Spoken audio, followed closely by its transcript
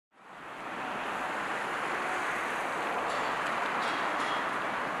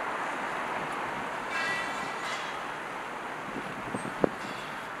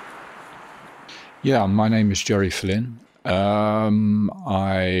Yeah, my name is Jerry Flynn. I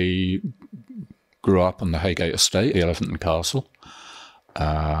grew up on the Haygate estate, the Elephant and Castle,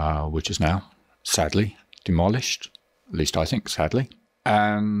 which is now, sadly, demolished. At least I think sadly.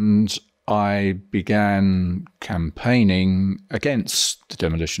 And I began campaigning against the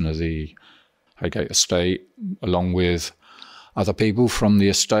demolition of the Haygate estate, along with other people from the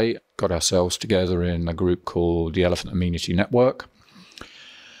estate. Got ourselves together in a group called the Elephant Amenity Network.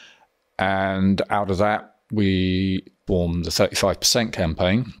 And out of that, we formed the 35%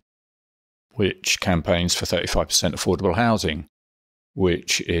 campaign, which campaigns for 35% affordable housing,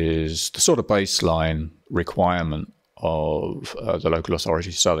 which is the sort of baseline requirement of the local authority,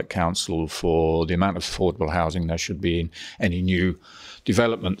 Southwark Council, for the amount of affordable housing there should be in any new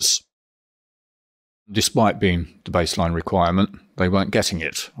developments. Despite being the baseline requirement, they weren't getting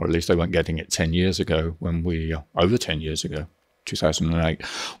it, or at least they weren't getting it 10 years ago when over 10 years ago, 2008,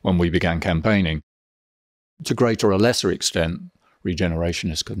 when we began campaigning. To a greater or lesser extent,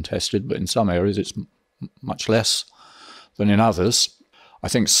 regeneration is contested, but in some areas it's much less than in others. I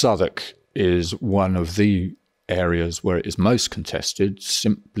think Southwark is one of the areas where it is most contested,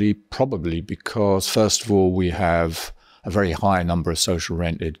 simply probably because, first of all, we have a very high number of social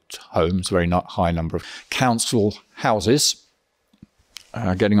rented homes, very high number of council houses,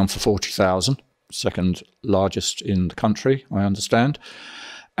 getting on for 40,000. Second largest in the country, I understand.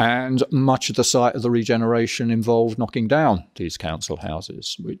 And much of the site of the regeneration involved knocking down these council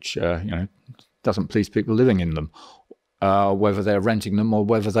houses, which doesn't please people living in them, whether they're renting them or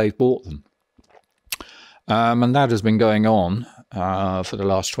whether they've bought them. And that has been going on for the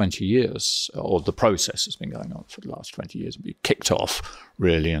last 20 years, or the process has been going on for the last 20 years. It kicked off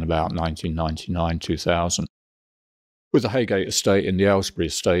really in about 1999, 2000. With the Haygate estate and the Aylesbury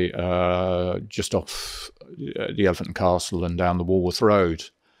estate just off the Elephant and Castle and down the Walworth Road.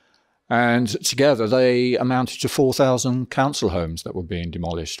 And together they amounted to 4,000 council homes that were being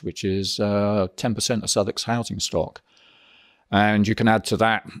demolished, which is 10% of Southwark's housing stock. And you can add to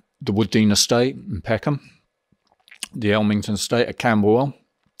that the Wooddean estate in Peckham, the Elmington estate at Camberwell,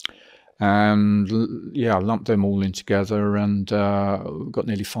 and lump them all in together, and we've got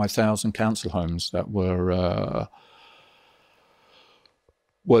nearly 5,000 council homes that were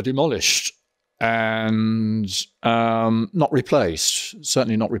demolished and not replaced,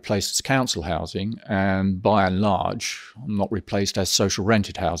 certainly not replaced as council housing, and by and large not replaced as social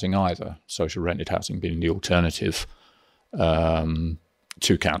rented housing either, social rented housing being the alternative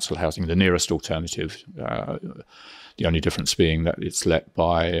to council housing, the nearest alternative, the only difference being that it's let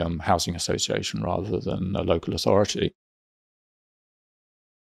by a housing association rather than a local authority.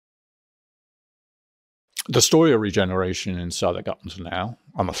 The story of regeneration in Southwark up until now,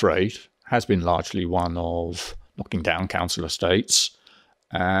 I'm afraid, has been largely one of knocking down council estates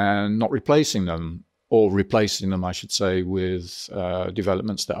and not replacing them, or replacing them, I should say, with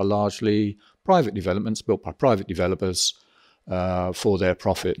developments that are largely private developments built by private developers for their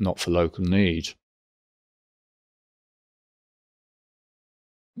profit, not for local need.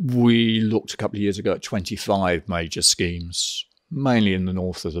 We looked a couple of years ago at 25 major schemes, mainly in the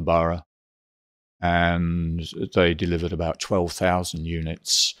north of the borough, and they delivered about 12,000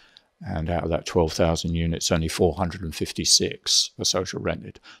 units, and out of that 12,000 units, only 456 were social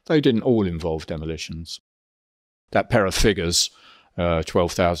rented. They didn't all involve demolitions. That pair of figures,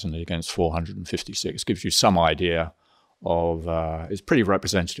 12,000 against 456, gives you some idea of, it's pretty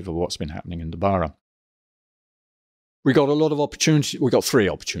representative of what's been happening in the borough. We got a lot of opportunity. We got 3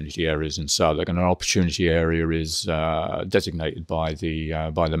 opportunity areas in Southwark, and an opportunity area is designated by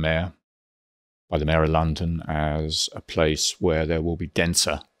the mayor of London as a place where there will be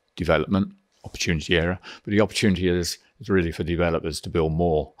denser development, opportunity area. But the opportunity is really for developers to build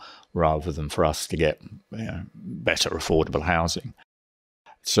more rather than for us to get better affordable housing.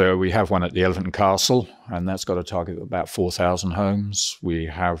 So we have one at the Elephant and Castle, and that's got a target of about 4,000 homes. We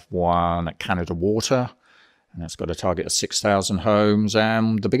have one at Canada Water, and that's got a target of 6,000 homes.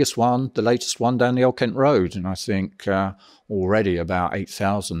 And the biggest one, the latest one, down the Old Kent Road. And I think already about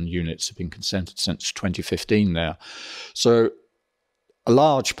 8,000 units have been consented since 2015 there. So a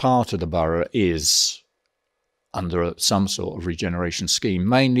large part of the borough is under some sort of regeneration scheme,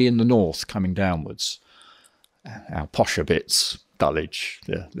 mainly in the north, coming downwards. Our posher bits, Dulwich,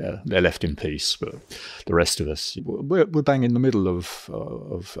 they're left in peace, but the rest of us, we're bang in the middle of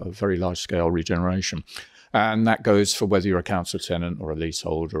very large-scale regeneration. And that goes for whether you're a council tenant or a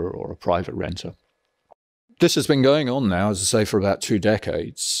leaseholder or a private renter. This has been going on now, as I say, for about 2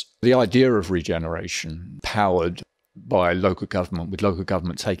 decades. The idea of regeneration, powered by local government, with local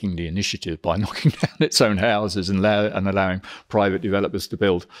government taking the initiative by knocking down its own houses and allowing private developers to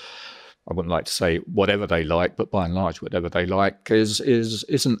build, I wouldn't like to say whatever they like, but by and large, whatever they like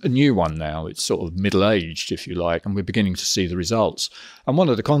isn't a new one now. It's sort of middle-aged, if you like, and we're beginning to see the results. And one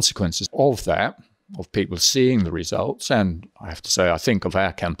of the consequences of that, of people seeing the results, and I have to say, I think of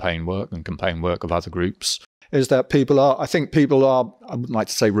our campaign work and campaign work of other groups, is that people are, I wouldn't like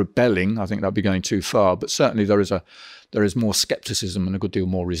to say rebelling, I think that'd be going too far, but certainly there is more skepticism and a good deal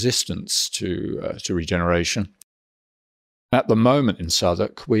more resistance to regeneration. At the moment in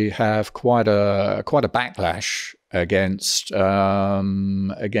Southwark, we have quite a backlash against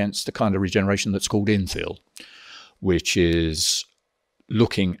the kind of regeneration that's called infill, which is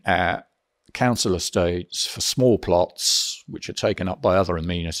looking at council estates for small plots which are taken up by other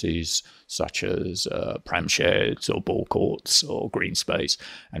amenities such as pram sheds or ball courts or green space,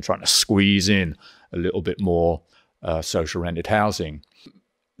 and trying to squeeze in a little bit more social rented housing.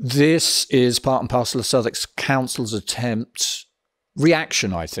 This is part and parcel of Southwark Council's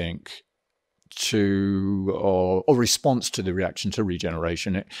reaction, I think, or response to the reaction to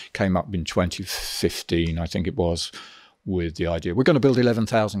regeneration. It came up in 2015, I think it was, with the idea, we're going to build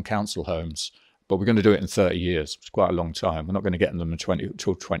 11,000 council homes, but we're going to do it in 30 years. It's quite a long time. We're not going to get them until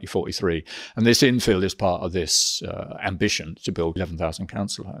 2043. And this infill is part of this ambition to build 11,000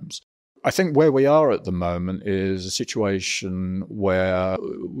 council homes. I think where we are at the moment is a situation where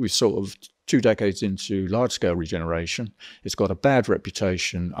we're sort of 2 decades into large-scale regeneration. It's got a bad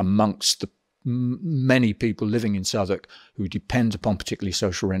reputation amongst the many people living in Southwark who depend upon particularly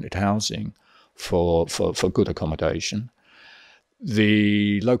social rented housing for good accommodation.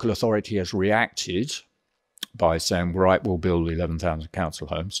 The local authority has reacted by saying, right, we'll build 11,000 council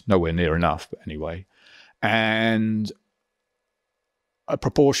homes. Nowhere near enough, but anyway. And a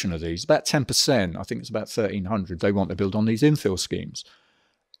proportion of these, about 10%, I think it's about 1,300, they want to build on these infill schemes.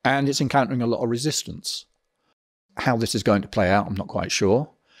 And it's encountering a lot of resistance. How this is going to play out, I'm not quite sure.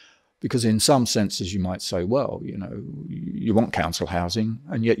 Because in some senses, you might say, well, you know, you want council housing,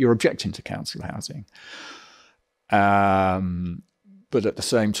 and yet you're objecting to council housing. But at the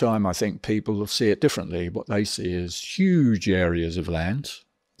same time, I think people will see it differently. What they see is huge areas of land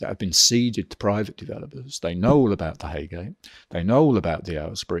that have been ceded to private developers. They know all about the Haygate. They know all about the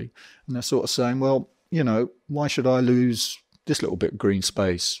Aylesbury. And they're sort of saying, well, you know, why should I lose this little bit of green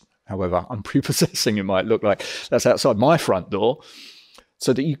space, however unprepossessing it might look like, that's outside my front door,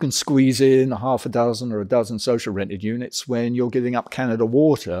 so that you can squeeze in half a dozen or a dozen social rented units when you're giving up Canada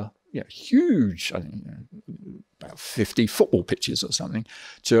Water, you know, huge, I think, about 50 football pitches or something,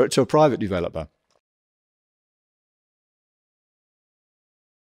 to a private developer.